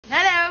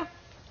Hello.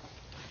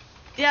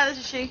 Yeah, this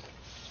is she.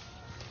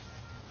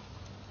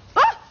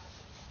 Oh!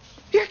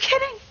 You're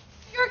kidding.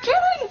 You're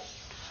kidding.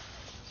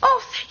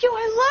 Oh, thank you.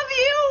 I love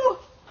you.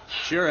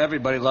 Sure,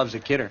 everybody loves a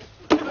kidder.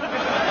 Oh, the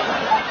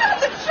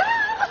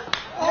job.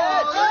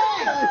 Oh,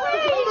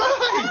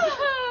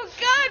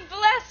 God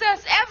bless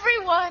us,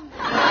 everyone.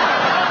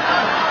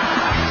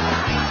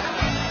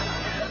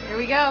 Here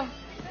we go.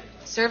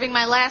 Serving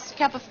my last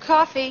cup of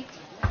coffee.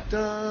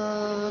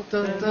 Dun,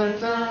 dun, dun,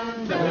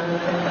 dun, dun.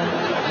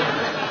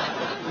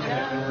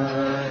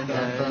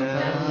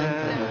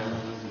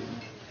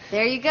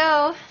 There you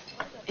go.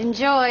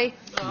 Enjoy.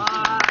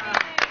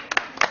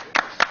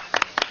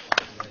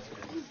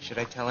 Should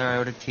I tell her I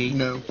ordered tea?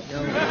 No.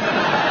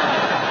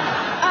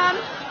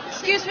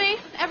 Excuse me,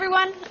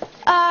 everyone.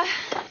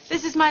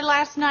 This is my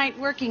last night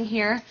working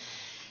here.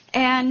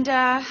 And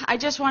I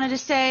just wanted to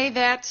say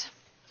that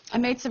I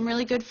made some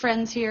really good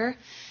friends here.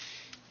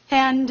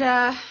 And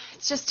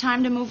it's just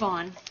time to move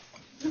on.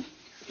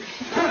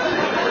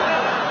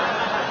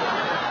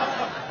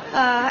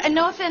 And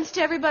no offense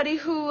to everybody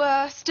who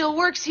still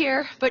works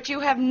here, but you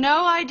have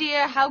no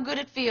idea how good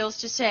it feels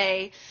to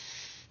say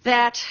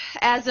that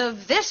as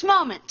of this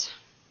moment,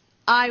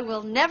 I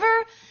will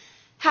never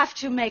have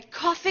to make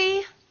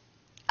coffee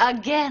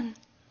again.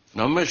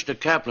 Now, Mr.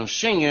 Kaplan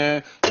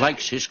Sr.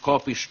 likes his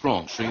coffee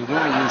strong, so you're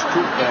going to use 2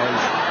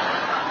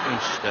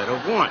 guys instead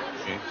of 1.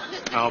 See?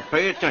 Now,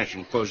 pay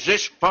attention, because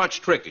this part's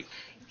tricky.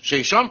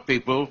 See, some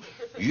people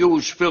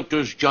use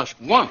filters just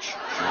once. See?